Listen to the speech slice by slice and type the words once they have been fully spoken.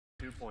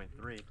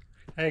2.3.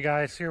 Hey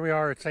guys, here we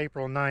are. It's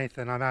April 9th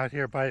and I'm out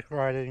here bike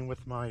riding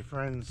with my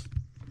friends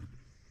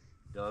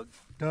Doug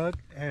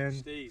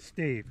and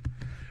Steve.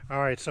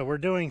 Alright, so we're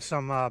doing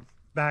some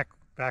back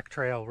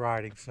trail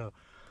riding. So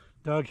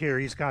Doug here,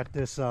 he's got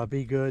this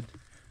Begode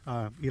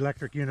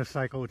electric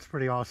unicycle. It's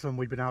pretty awesome.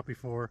 We've been out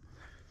before.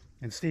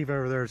 And Steve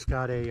over there's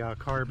got a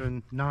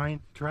Carbon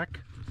 9 Trek.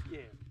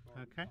 Yeah.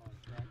 Okay.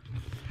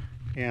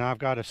 And I've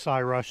got a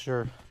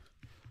Cyrusher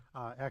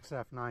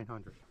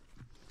XF900.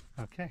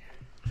 Okay.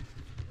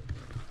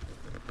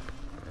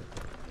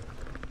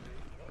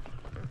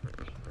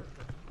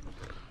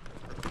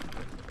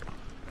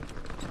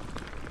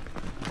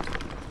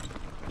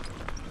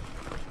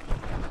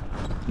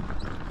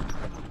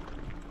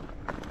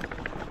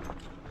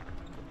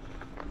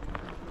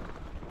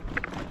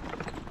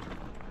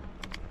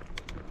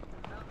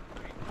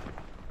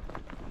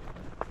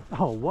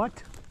 Oh,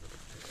 what?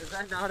 Is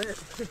that not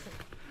it?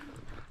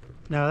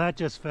 No, that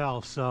just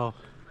fell, so.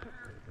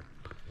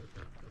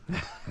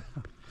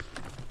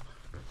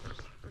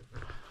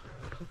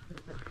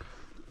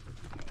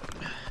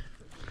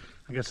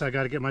 I guess I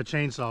got to get my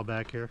chainsaw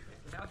back here.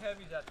 How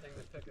heavy is that thing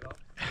to pick it up?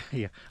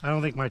 Yeah, I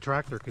don't think my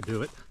tractor could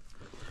do it.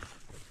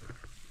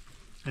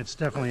 It's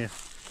definitely a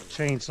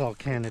chainsaw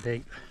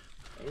candidate.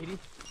 80? 88.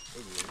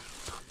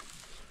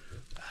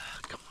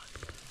 Come on.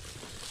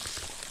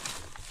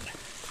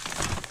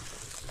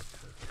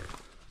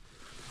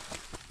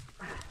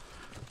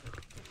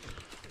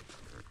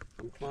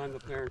 We climbed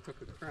up there and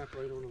took a crap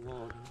right on the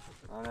log.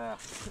 Oh, yeah.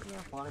 Yeah,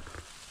 fine.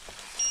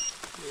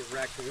 Maybe a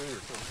raccoon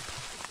or something.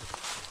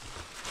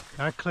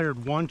 I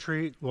cleared one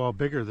tree, well,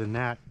 bigger than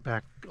that,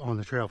 back on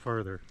the trail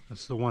further.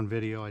 That's the one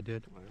video I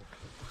did. When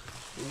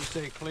you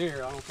say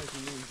clear, I don't think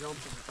you mean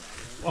jumping.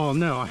 Oh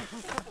no,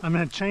 I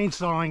meant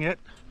chainsawing it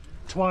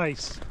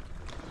twice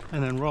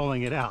and then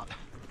rolling it out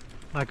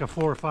like a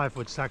 4 or 5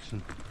 foot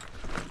section.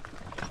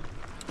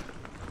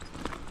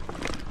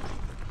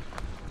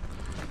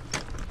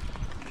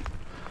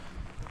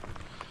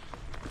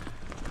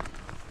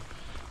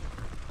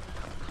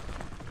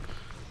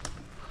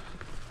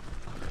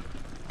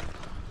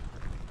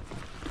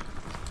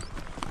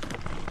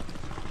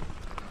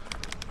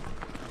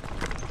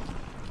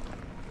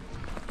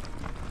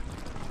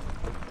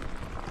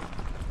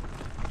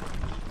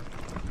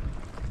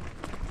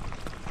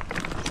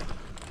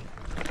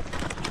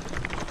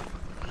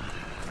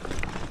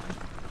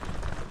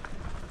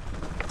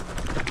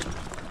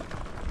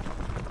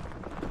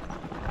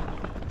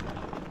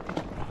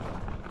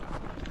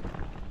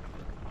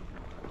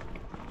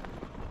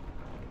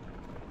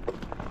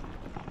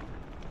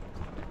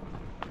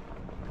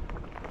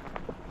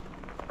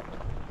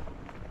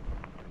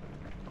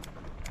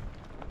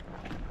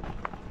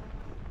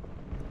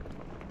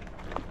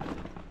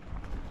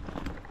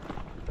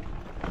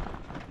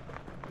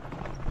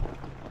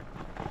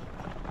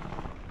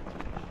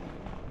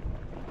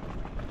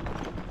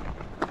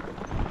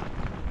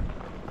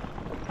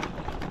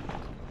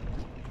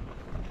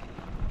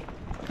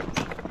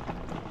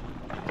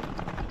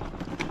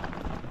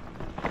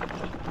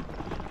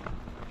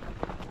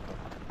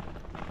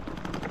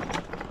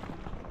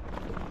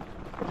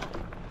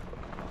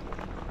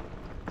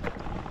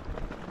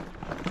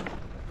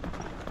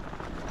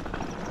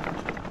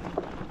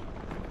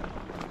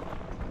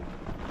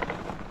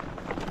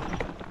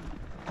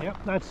 Yep,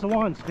 that's the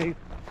one, Steve.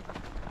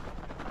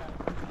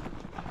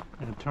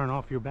 And turn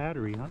off your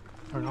battery, huh?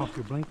 Turn off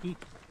your blinky.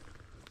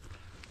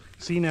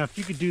 See, now if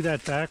you could do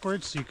that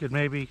backwards, you could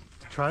maybe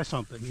try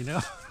something, you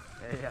know?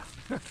 Yeah.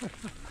 There's a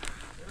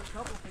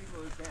couple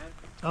people who can.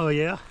 Oh,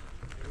 yeah?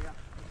 Yeah.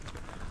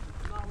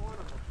 Not one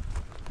of them.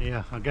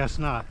 Yeah, I guess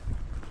not.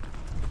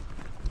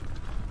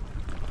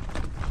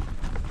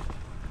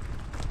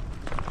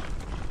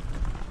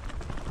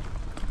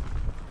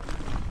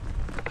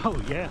 Oh,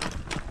 yeah.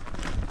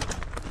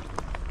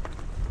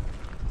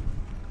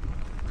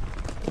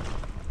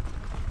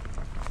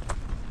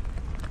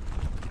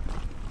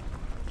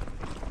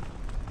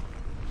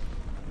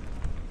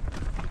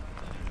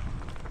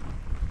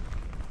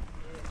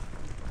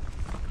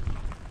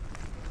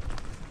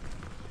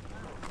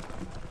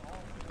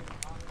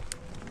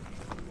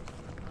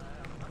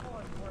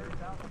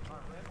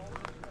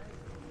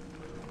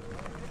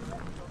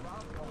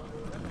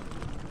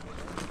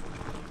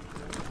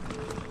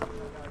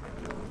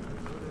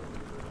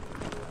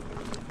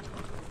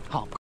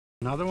 Oh,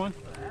 another one?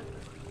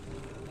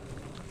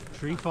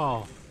 Tree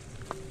fall.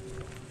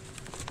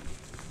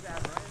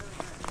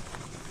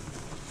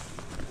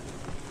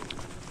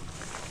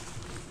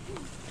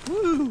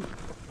 Woo!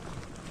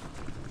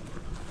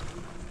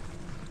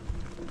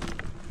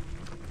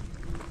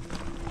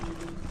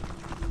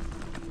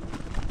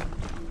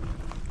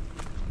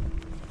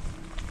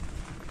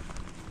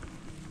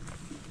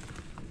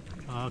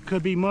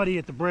 Could be muddy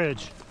at the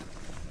bridge.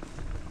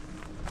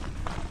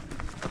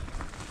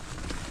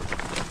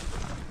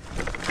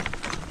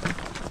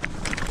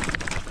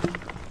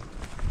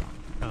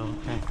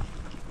 Okay.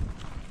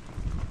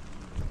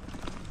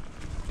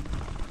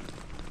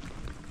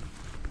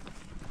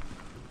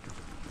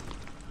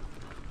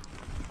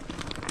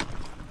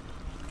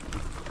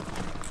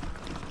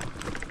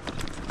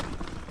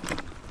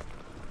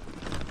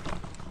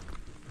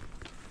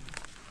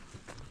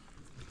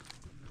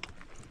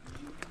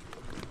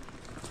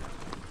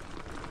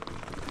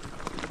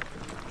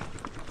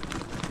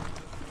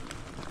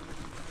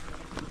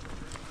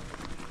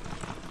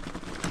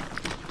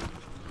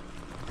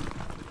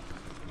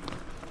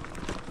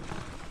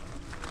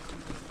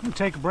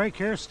 can take a break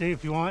here, Steve,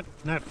 if you want.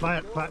 That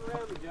flat.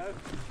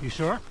 You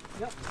sure?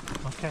 Yep.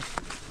 Okay.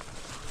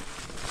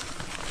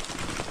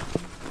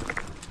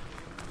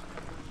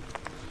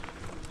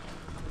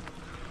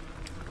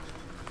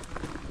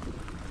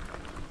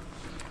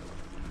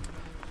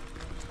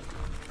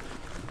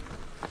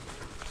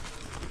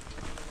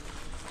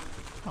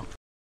 Oh,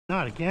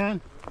 not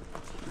again.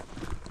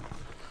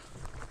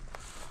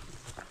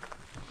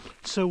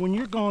 So when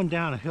you're going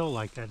down a hill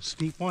like that, a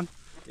steep one,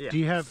 do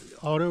you have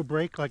auto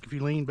brake, like if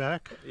you lean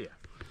back? Yeah.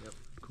 Yep.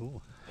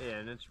 Cool. Yeah,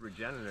 and it's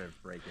regenerative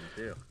braking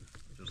too,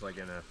 just like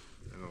in an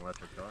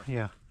electric car.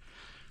 Yeah.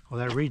 Well,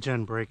 that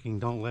regen braking,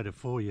 don't let it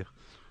fool you.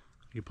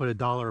 You put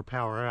 $1 of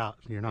power out,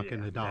 you're not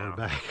getting $1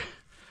 back.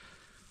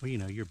 Well, you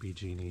know, you're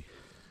BG&E.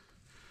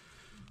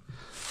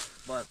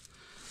 But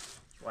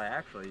well,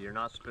 actually, you're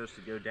not supposed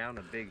to go down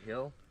a big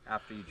hill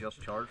after you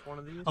just charge one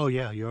of these. Oh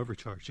yeah, you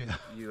overcharge, yeah.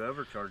 You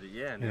overcharge it,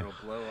 yeah, and it'll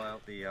blow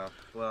out the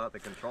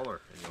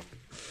controller.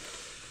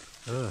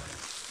 And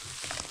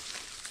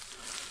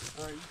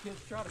All right, you kids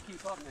try to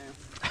keep up now.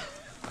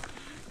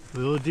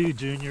 Will do,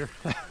 Junior.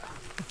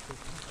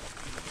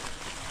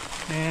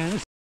 Man,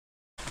 this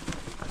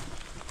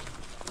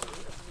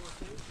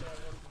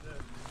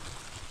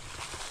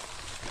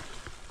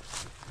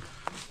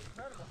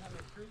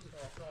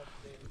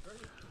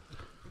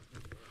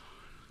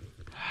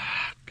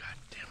God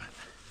damn it.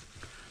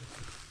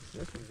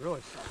 This is really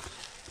soft.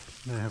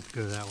 I'm gonna have to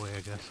go that way,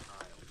 I guess.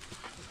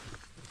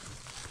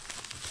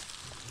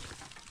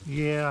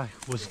 Yeah, I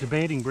was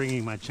debating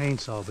bringing my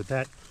chainsaw, but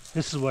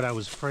this is what I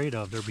was afraid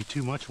of. There'd be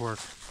too much work.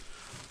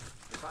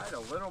 if I had a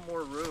little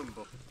more room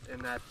in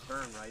that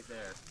turn right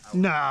there. I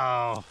would,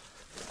 No.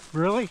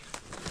 Really? yeah,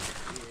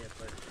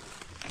 but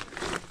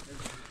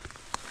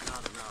it's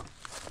not enough.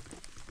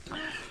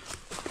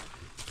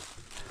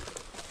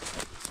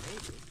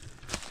 Maybe.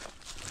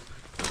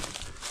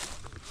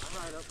 I'm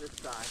right up this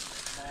side.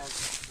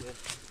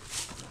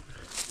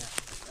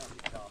 That'll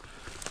be tough.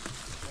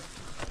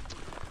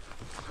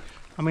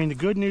 I mean, the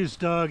good news,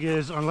 Doug,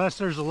 is unless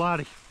there's a lot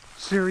of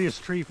serious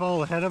tree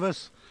fall ahead of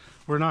us,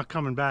 we're not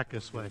coming back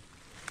this way.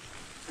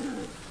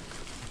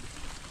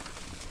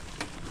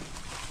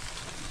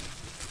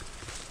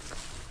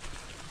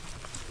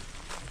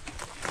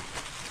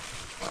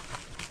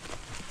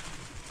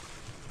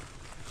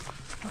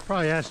 I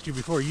probably asked you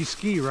before, you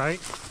ski, right?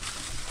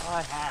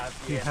 I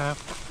have, You have?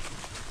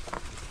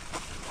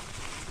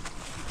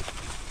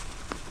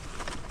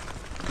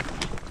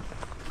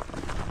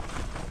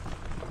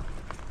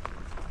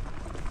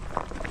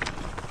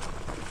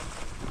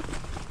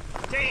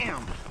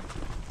 Damn!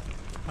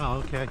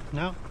 Oh, okay.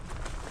 No?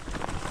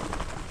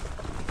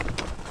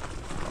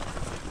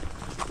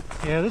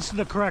 Yeah, this is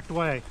the correct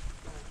way.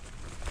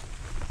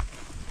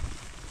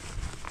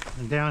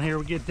 And down here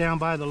we get down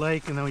by the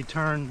lake and then we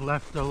turn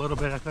left a little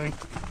bit, I think.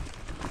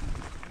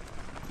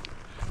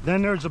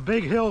 Then there's a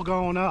big hill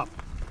going up.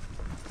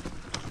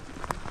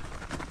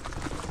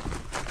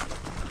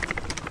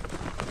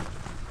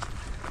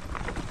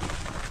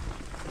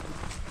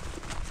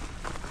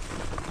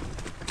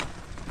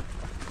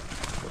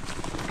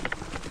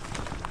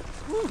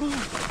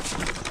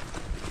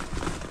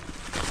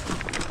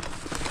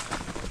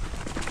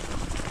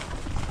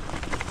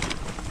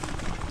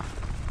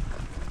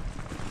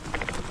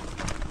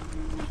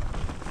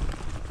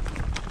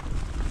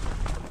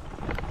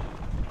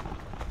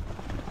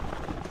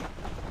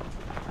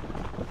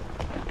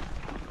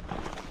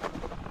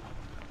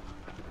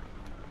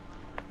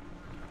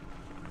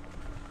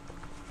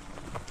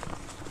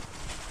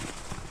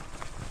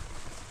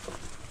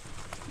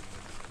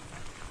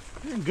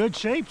 You're in good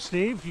shape,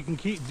 Steve. You can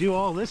do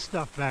all this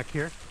stuff back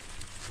here.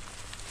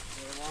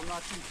 Yeah, well, I'm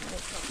not too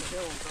fast up the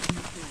hill and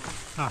I'm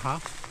too Uh-huh.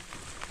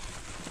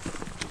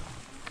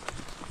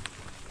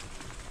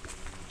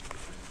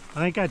 I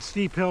think that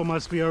steep hill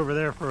must be over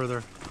there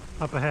further,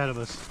 up ahead of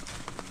us.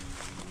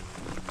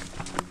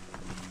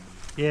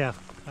 Yeah.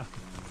 I'm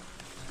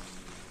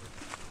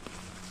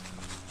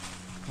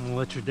gonna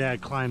let your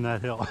dad climb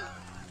that hill.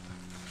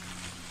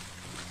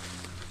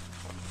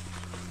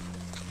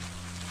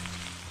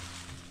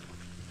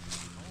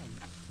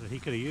 That he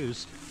could have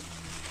used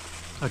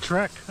a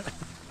Trek.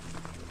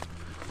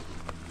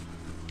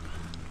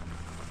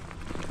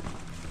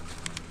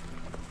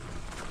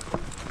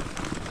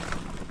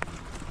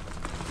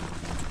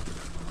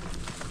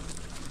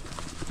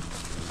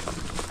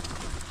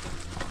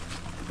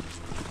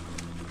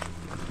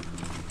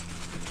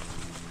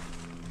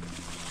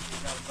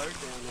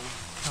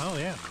 Oh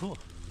yeah, cool.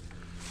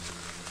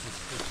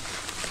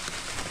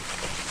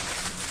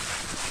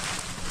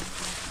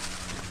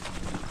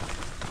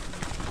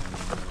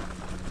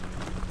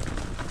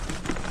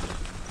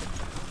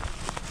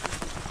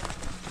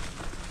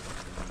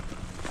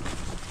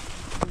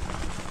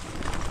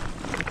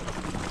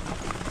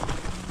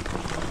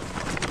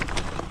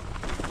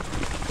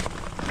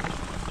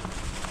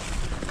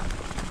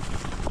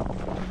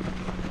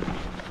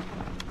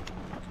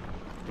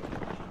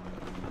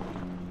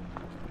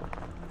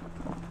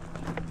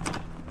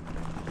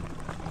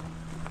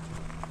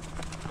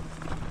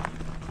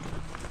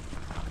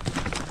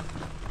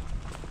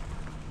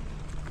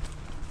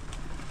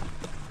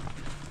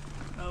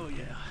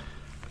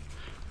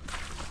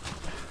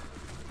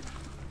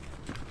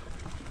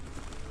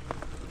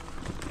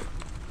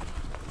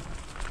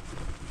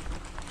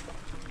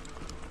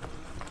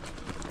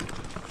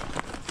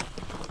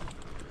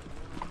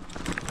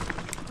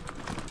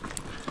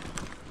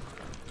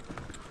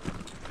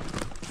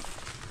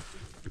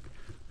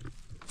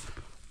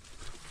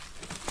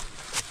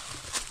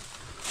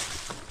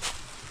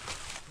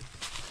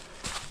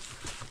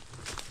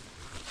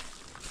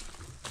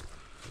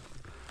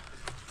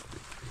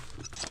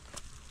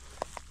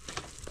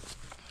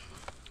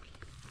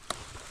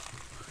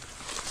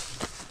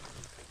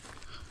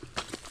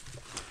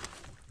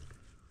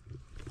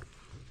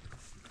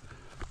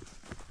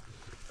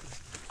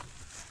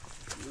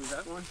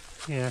 one?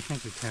 Yeah, I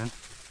think we can.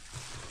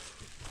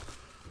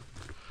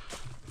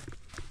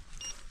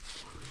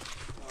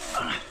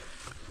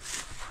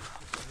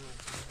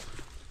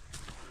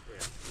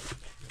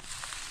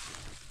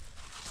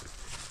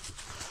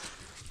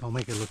 Don't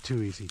make it look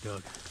too easy,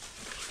 Doug.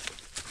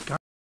 Got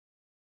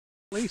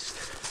at least.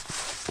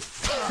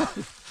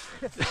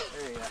 There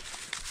you go.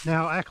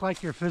 Now act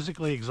like you're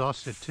physically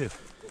exhausted too.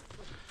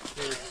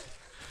 Here.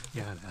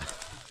 Yeah. I know.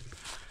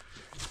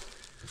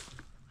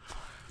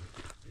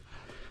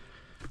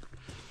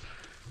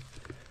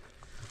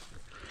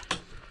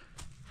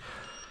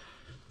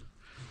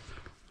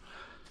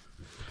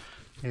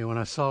 Hey, when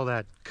I saw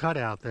that cut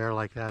out there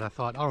like that, I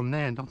thought, oh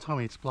man, don't tell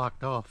me it's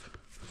blocked off.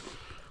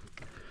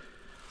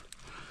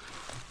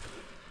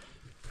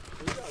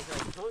 You guys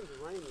had tons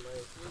of rain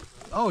last week,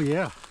 huh? Oh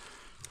yeah.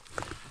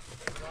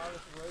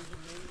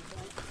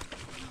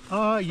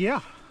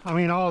 Yeah. I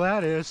mean, all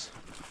that is.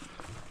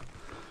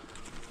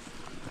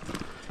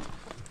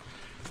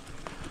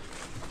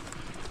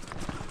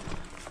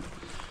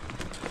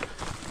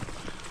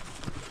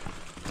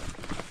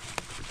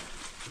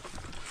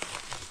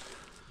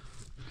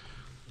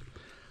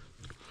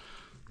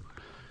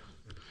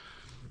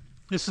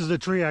 This is the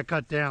tree I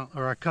cut down,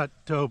 or I cut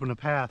to open a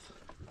path.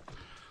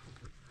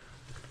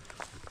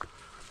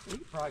 You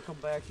could probably come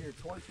back here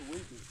twice a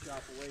week and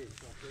chop away and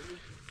stuff, didn't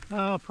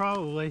you?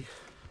 Probably.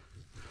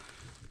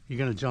 You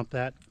gonna jump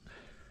that?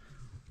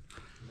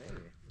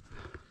 Maybe.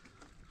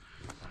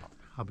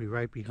 I'll be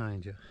right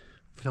behind you,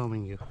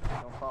 filming you.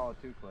 Don't follow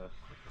too close.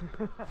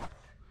 Because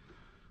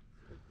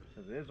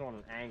it is on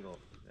an angle.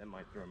 That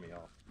might throw me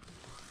off.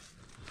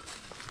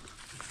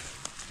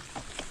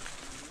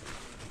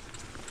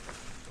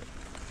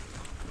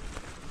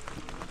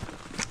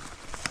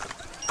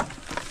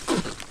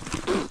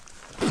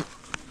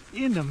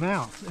 In the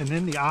mouth and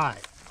in the eye.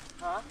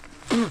 Huh?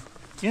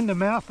 In the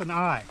mouth and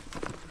eye.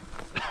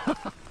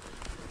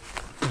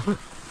 Hear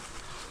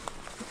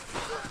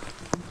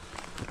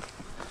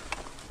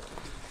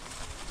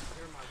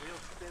my wheels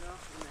spin up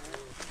in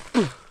the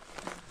air.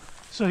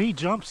 So he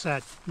jumps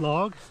that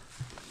log.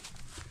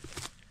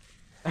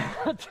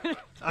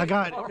 I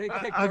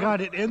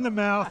got it in the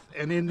mouth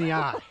and in the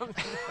eye.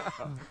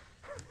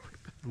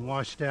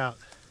 Washed out.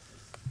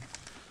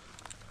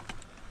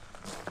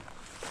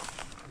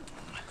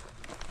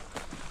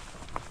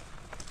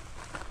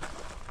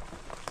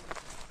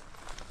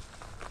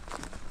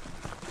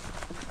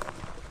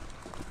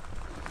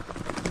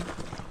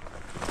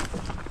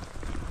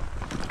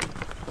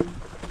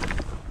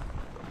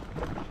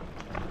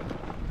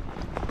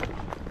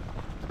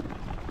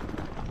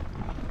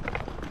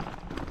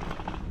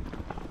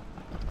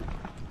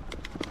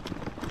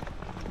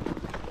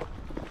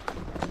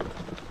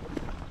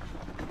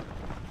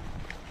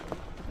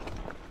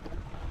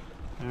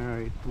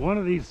 Alright, one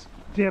of these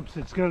dips,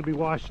 it's going to be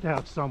washed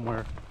out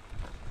somewhere.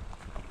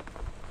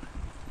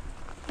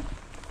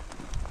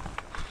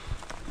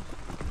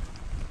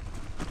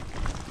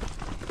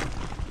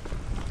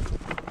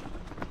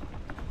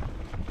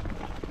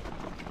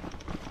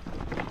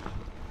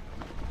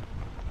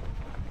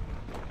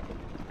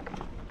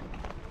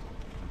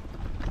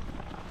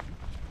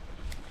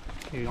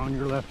 Okay, on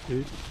your left,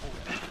 dude.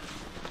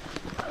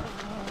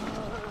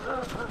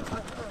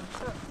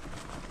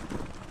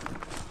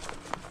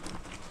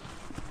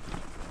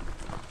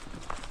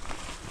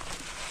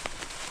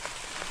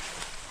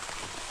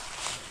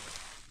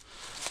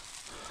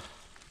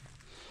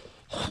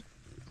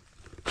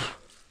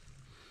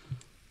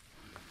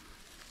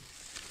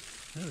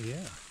 Oh yeah.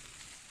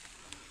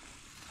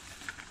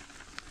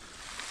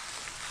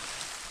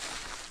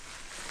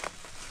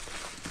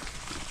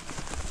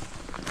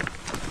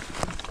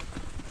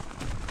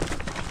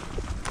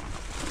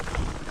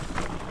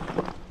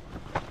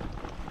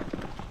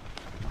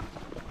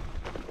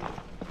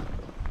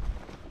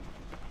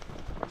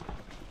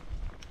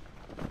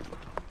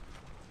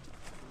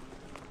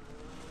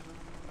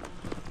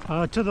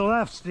 To the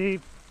left,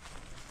 Steve.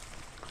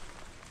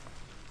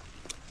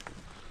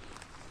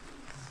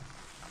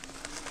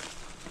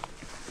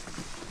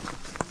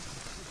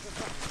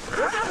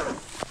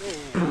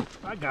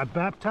 I got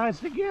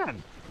baptized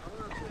again.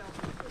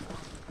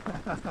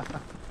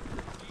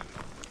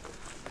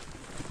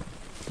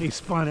 He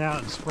spun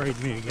out and sprayed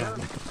me again.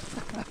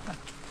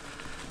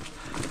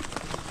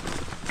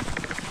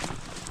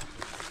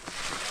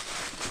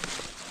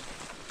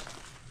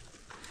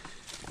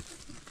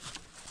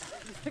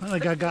 I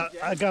think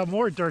I got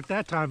more dirt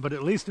that time, but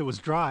at least it was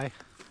dry.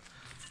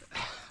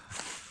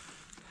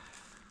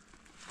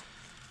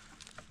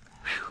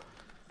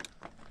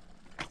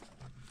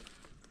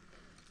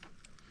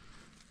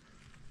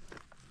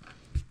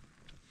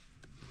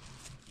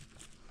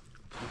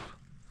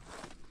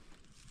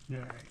 All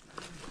right,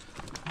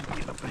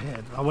 get up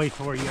ahead. I'll wait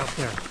for you up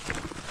there.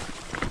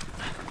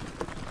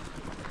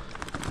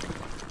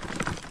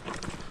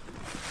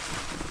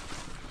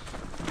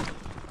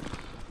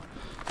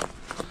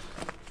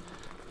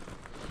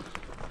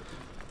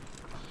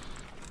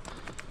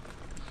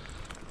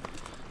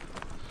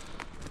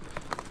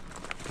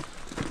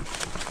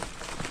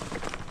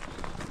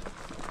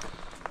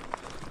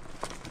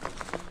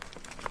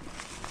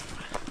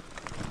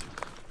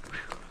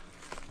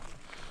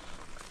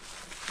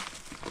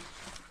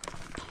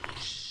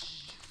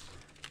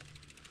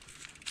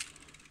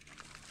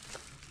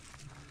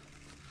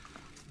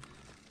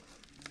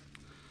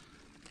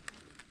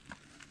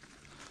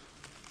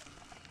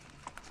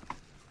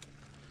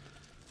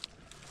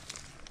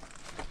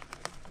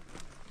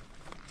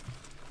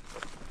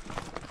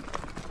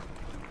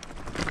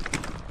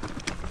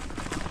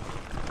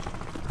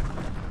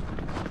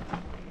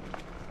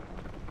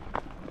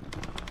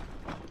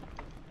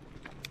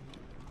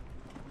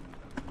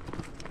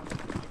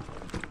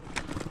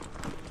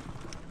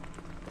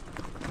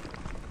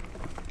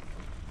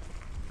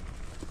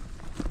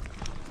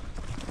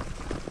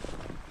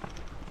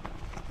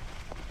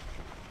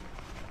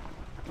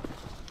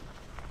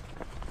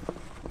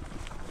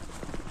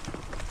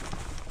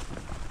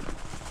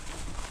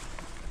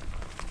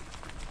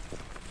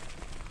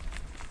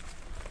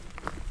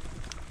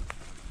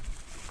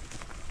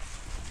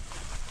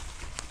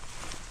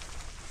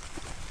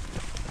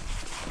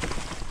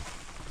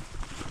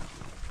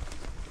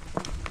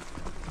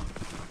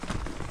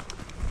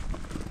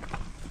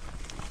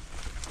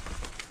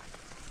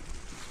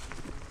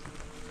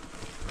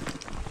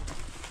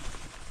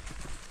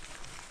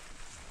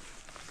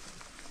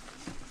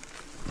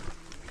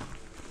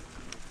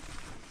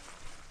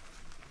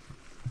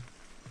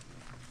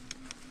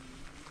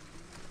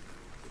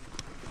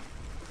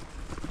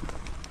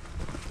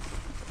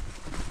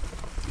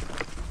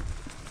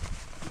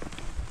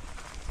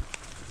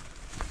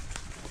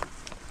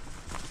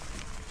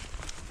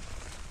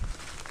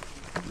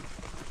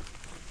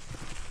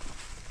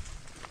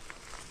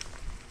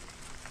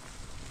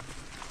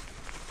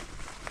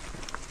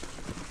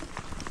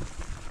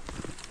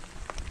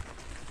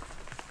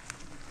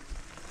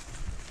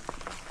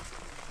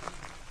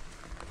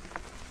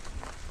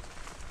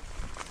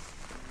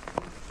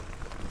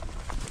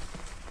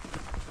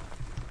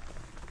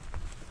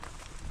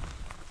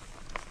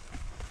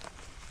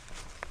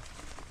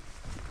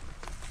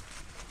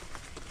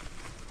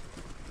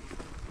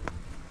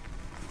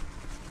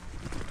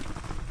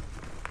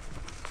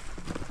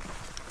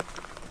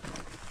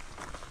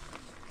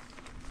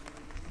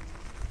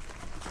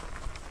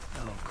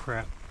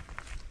 crap.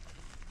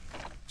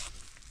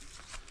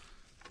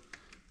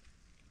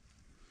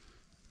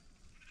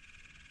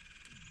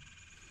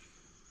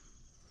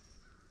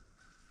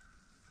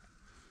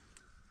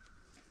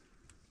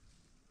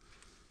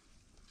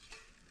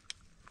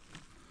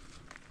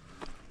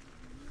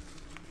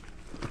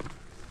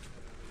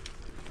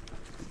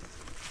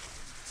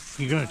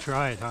 You're gonna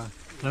try it, huh?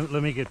 Let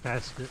me get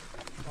past it.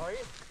 Are you?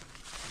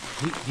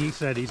 He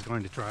said he's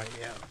going to try it,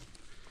 yeah.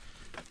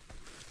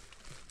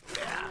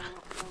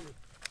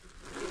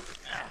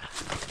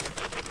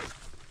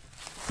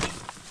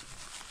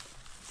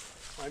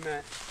 Hi,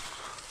 Matt.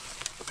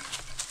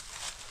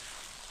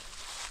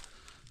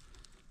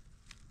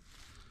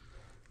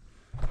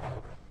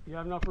 You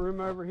have enough room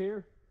over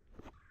here?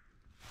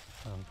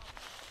 I'm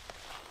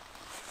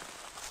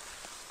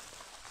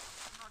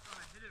not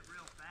gonna hit it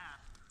real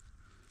fast.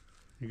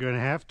 You're gonna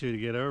have to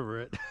get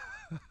over it.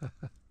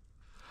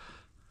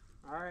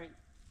 All right.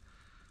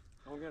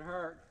 Don't get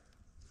hurt.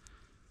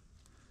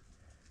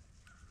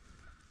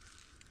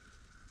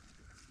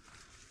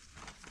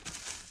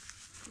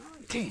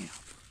 Nice. Damn.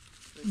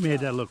 You made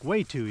that look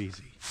way too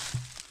easy.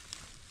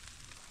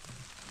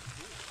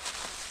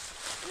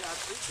 Yeah, I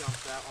speed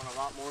jumped that one a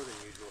lot more than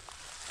usual.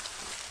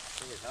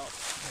 I think it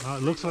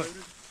helped.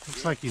 It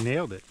looks like you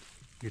nailed it.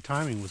 Your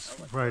timing was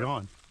right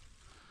on.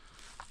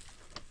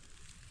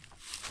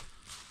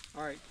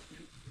 All right.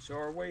 So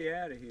our way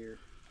out of here,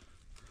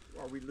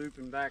 are we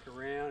looping back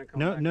around and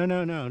coming back?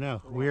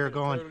 No. Or We are a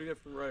going. totally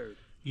different road.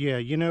 Yeah,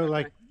 you know, Okay.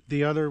 like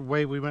the other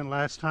way we went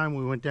last time,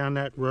 we went down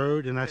that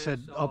road, and I Past,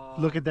 said, "Oh,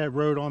 look at that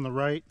road on the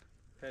right."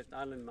 Past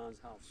Island Mine's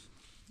house.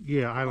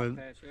 Yeah, Island.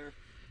 Past there.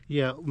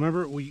 Yeah,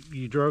 remember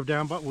you drove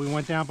down, but we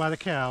went down by the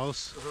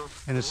cows,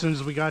 and as soon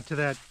as we got to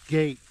that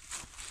gate,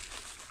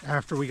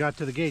 after we got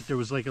to the gate, there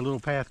was like a little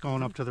path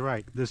going up to the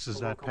right. This is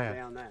So we'll that come path.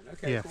 down that.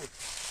 Okay, Yeah. cool.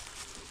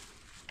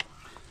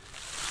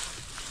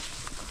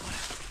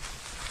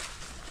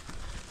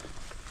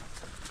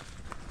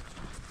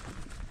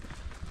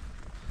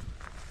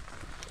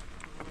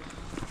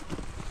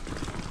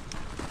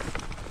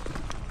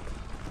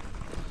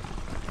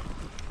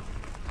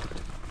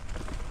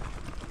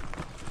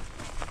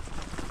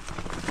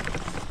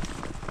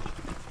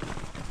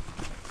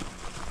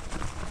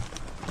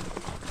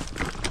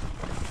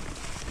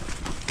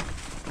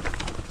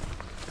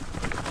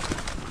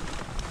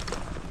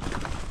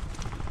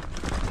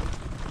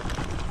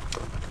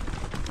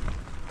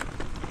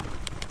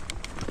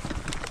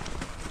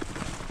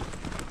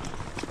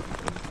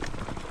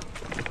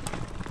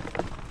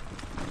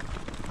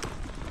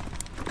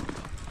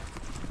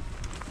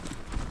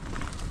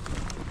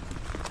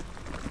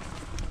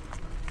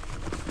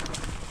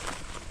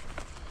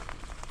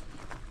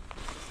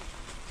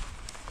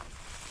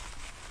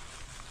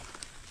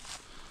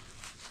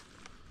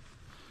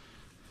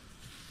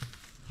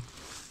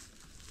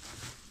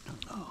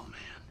 Oh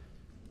man.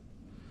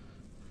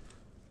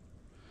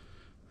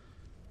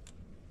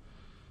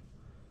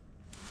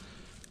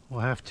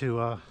 We'll have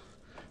to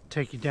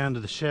take you down to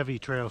the Chevy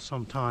trail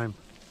sometime.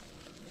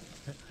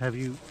 Have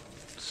you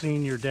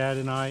seen your dad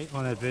and I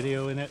on that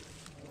video in it?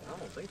 I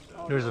don't think so.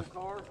 Oh, There's the a- old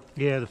car?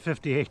 Yeah, the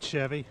 58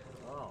 Chevy.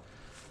 Oh.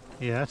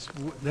 Yeah,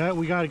 that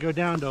we got to go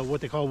down to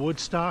what they call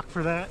Woodstock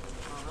for that.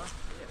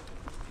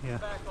 Yeah.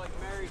 Back like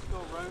Marysville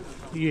Road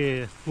or something.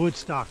 Yeah,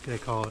 Woodstock they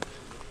call it.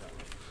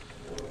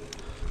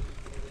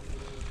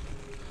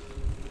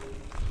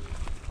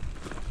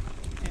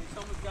 And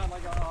someone's got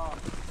like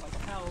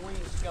a Halloween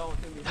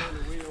skeleton behind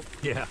the wheel.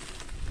 Yeah.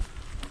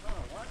 Oh,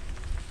 what?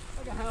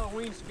 Like a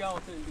Halloween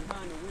skeleton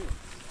behind the wheel.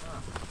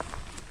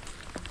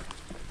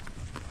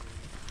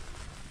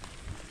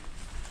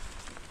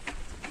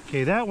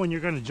 Okay, that one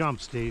you're gonna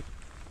jump, Steve.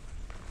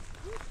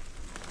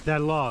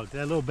 That log,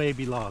 that little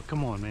baby log.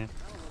 Come on, man.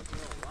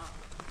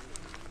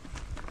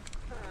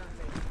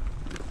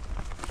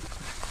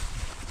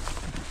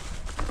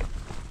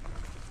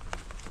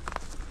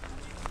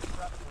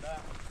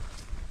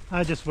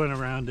 I just went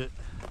around it.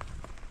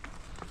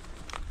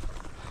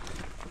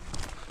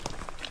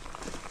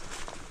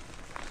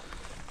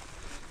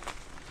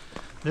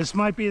 This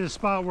might be the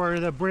spot where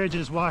the bridge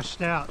is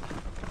washed out.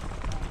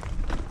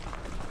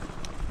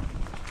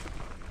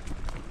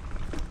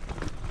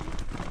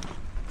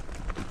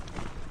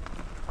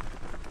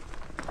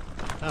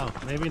 Oh,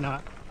 maybe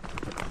not.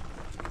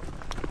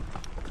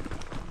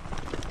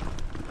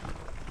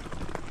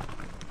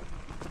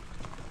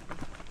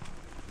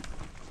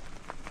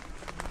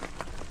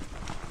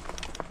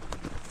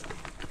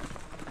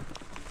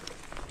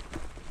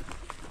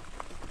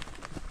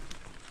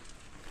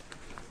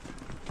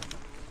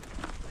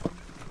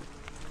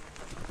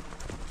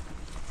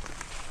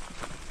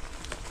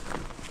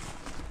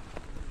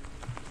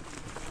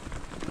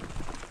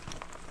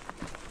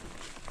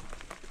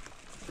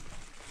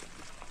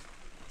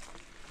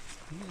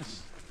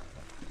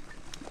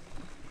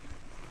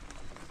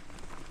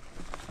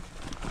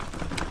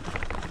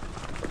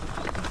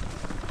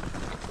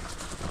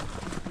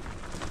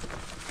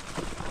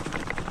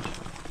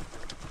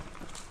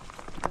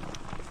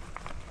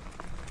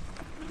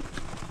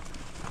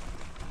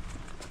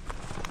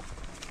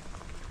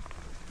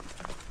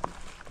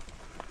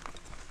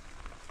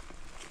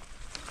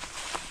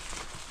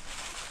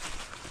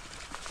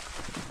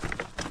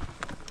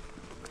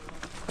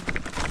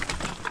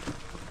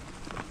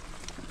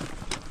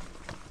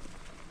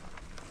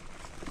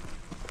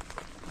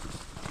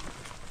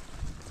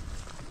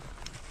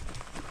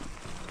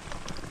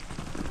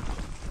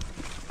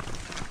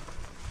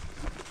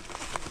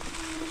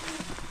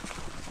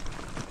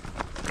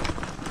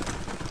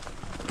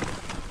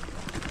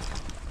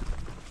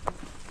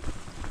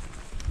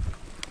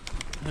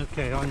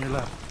 Okay, on your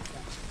left.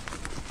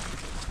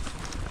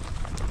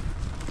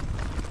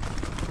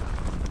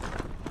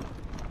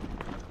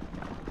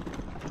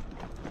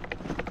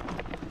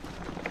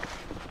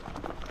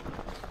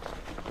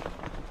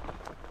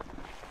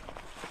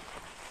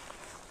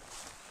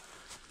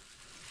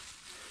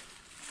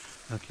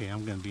 Okay,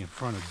 I'm going to be in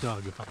front of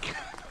Doug if I can.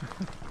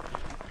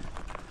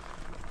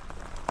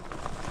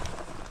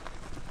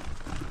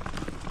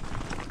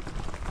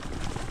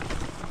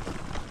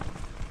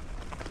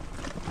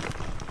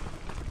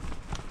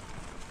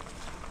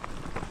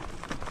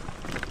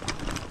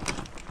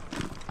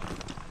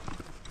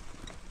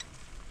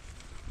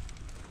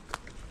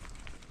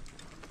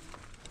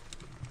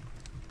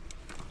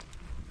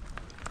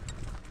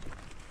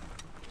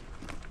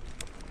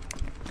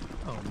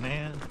 Oh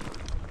man.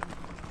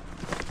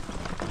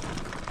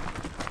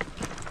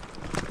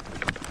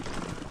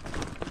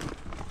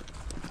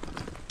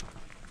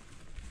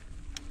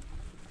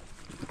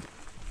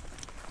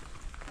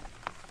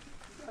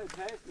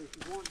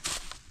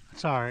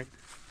 It's alright.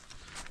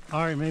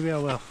 Alright, maybe I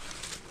will.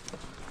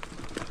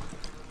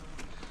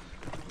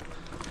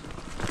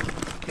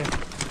 Okay,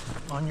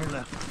 on your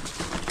left.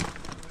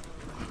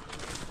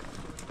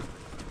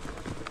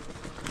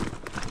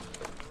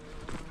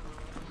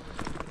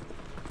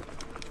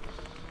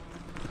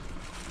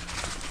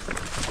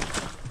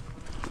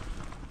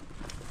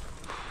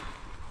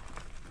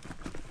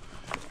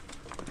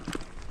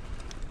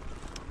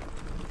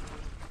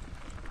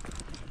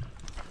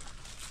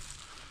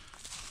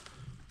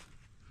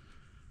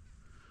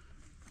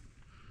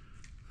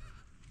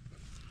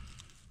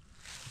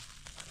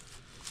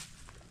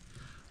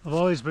 I've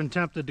always been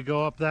tempted to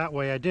go up that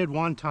way. I did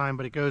one time,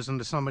 but it goes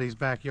into somebody's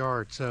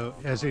backyard. So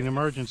as an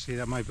emergency,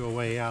 that might be a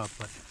way out,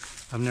 but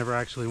I've never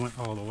actually went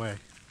all the way.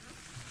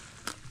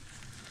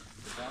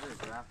 The battery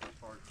graph as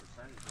far as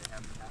percentage, they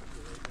haven't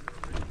calculated it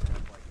originally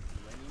as like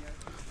linear.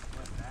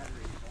 What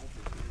battery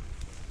voltage is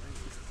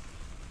linear.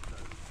 So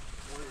the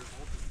more your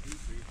voltage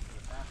decreases,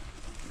 the faster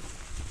it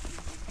decreases.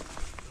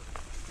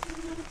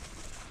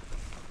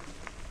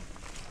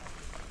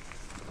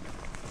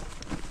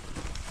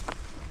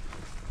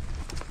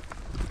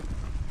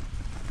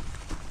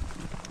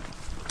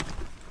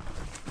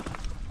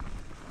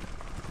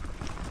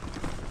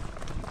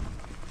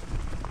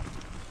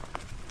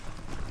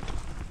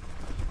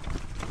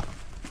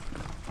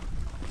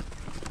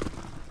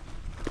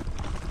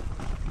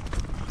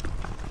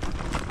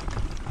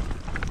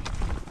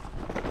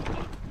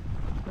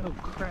 Oh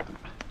crap.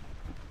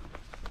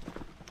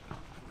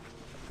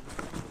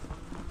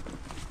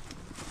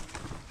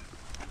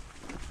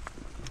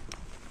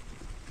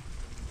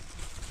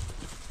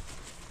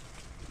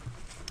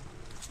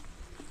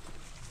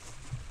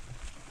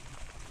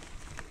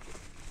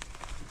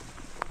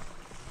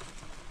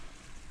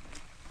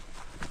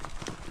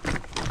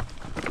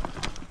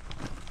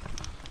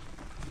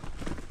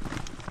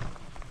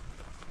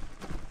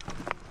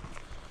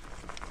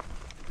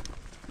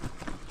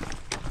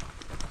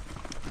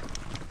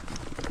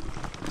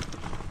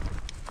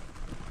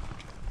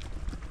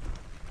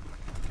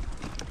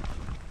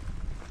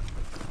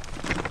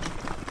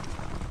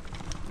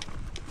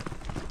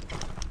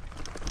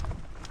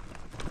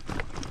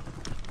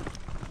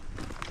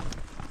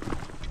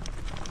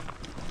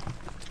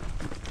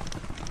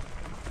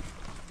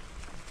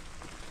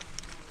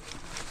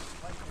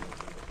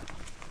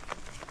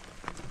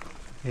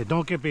 Yeah,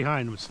 don't get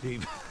behind him,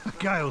 Steve. The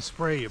guy will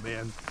spray you,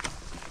 man.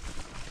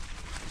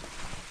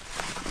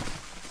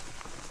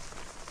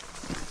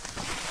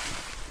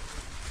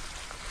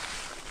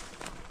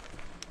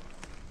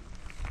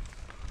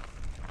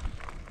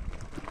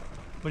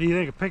 What do you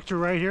think? A picture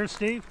right here,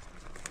 Steve?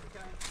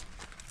 Okay.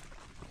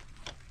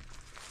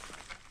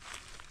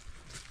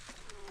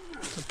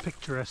 It's a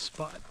picturesque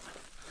spot.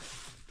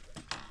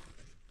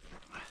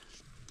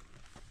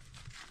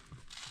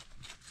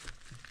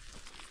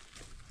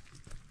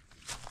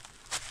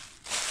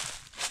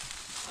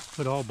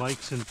 Put all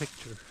bikes in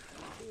picture.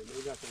 Yeah,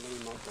 maybe I can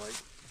lean my bike.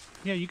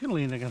 Yeah, you can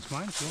lean against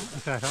mine if you want,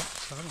 if that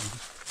helps. I don't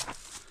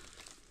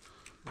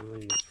know. I'll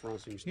lean this front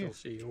so you can still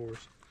see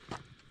yours.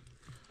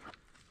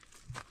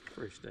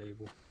 Pretty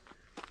stable.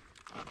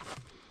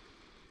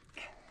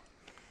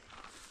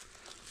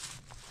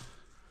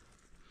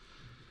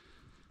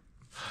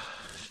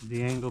 Should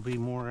the angle be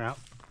more out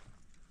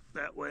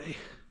that way?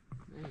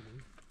 Maybe.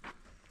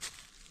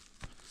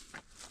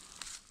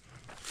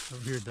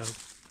 Over here, Doug.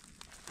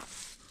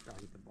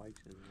 Gotta get the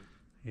bikes in there.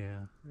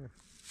 Yeah.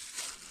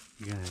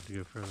 You're gonna have to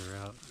go further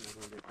out. I'm not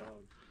gonna get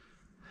dogs.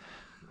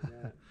 Look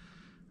at that.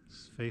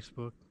 It's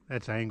Facebook.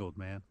 That's angled,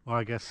 man. Well,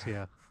 I guess,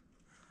 yeah.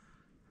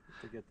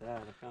 To get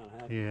that, I kind of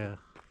have to. Yeah.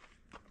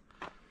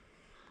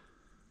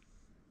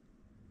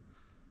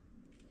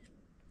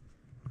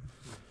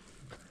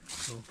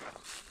 Cool.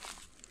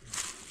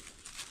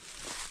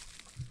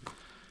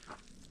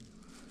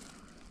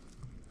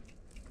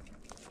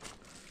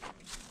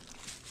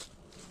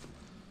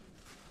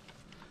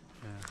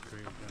 Yeah,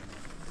 great.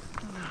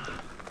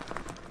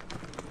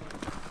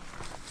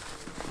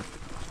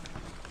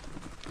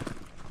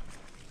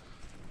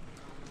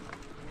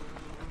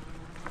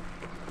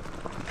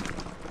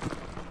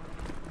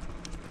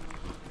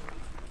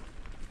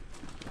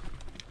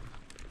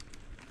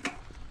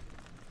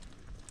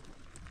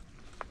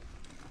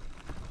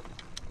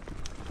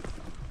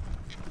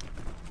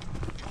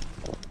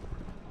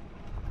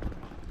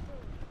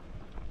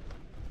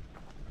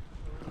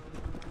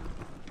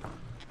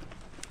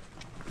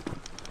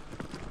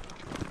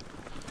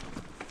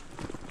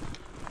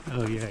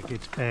 Oh yeah, it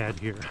gets bad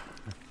here. And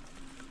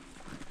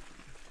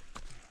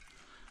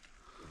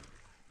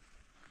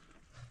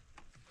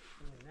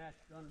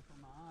that's gunning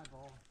for my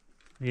eyeball.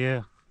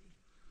 Yeah,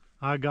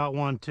 I got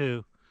one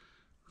too.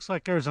 Looks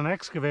like there's an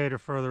excavator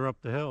further up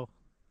the hill.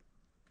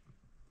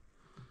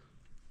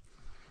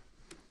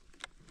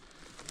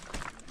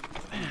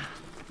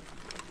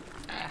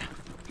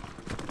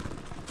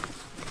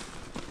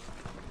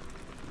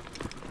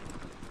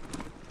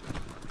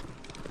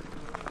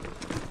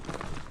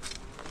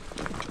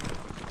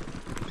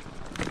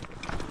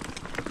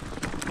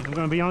 I'm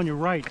going to be on your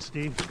right,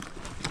 Steve.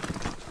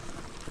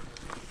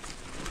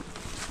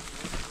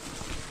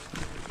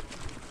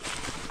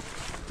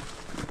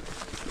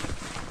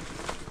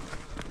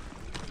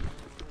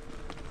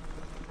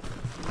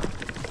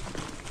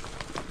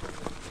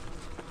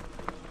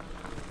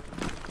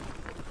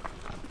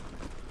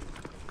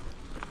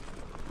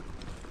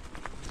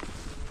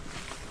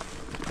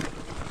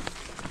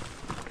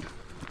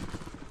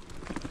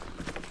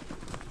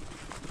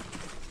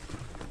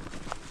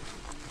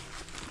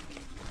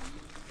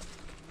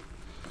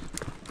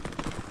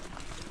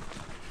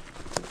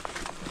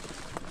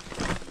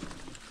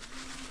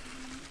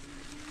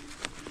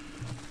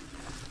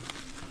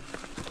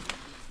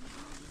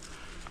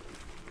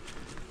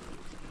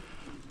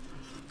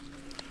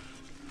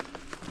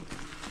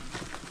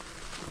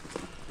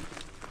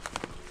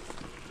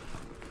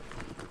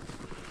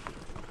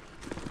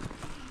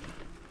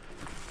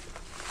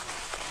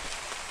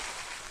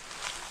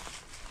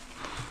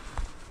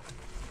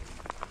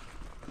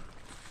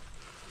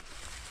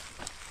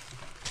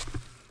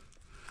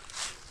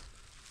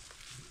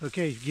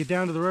 Okay, get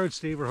down to the road,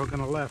 Steve. We're hooking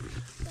a left.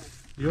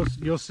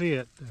 You'll see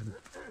it then.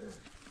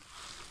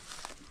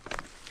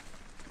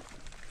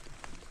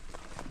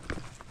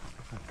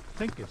 I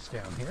think it's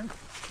down here.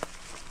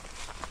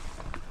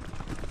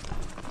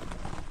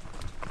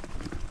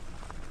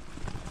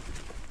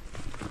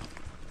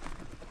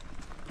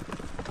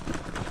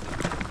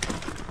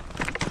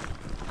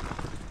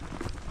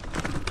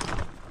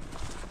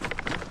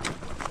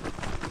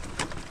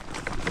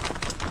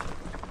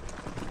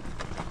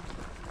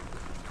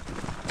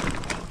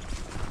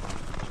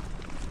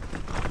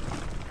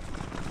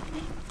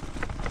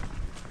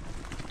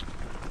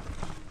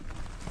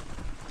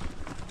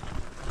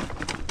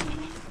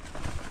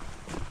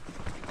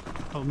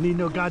 Don't need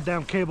no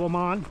goddamn cable,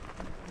 man.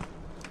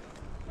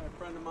 Got a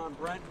friend of mine,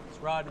 Brent, was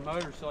riding a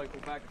motorcycle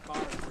back at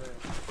Fire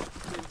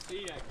Trail. Didn't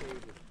see that cable.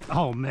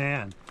 Oh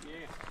man.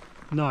 Yeah.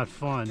 Not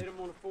fun. Hit him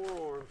on the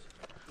forearms,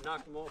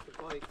 knocked him off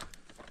the bike.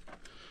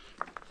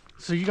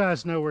 So you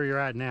guys know where you're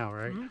at now,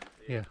 right? Mm-hmm.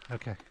 Yeah,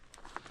 okay.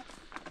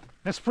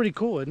 That's pretty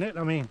cool, isn't it?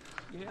 I mean,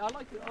 Yeah, I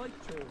like the trail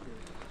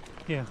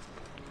here. yeah.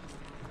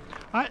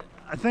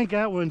 I think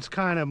that one's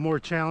kind of more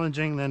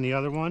challenging than the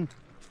other one.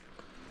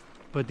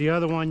 But the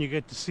other one, you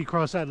get to see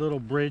cross that little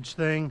bridge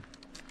thing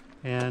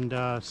and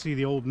see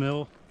the old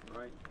mill.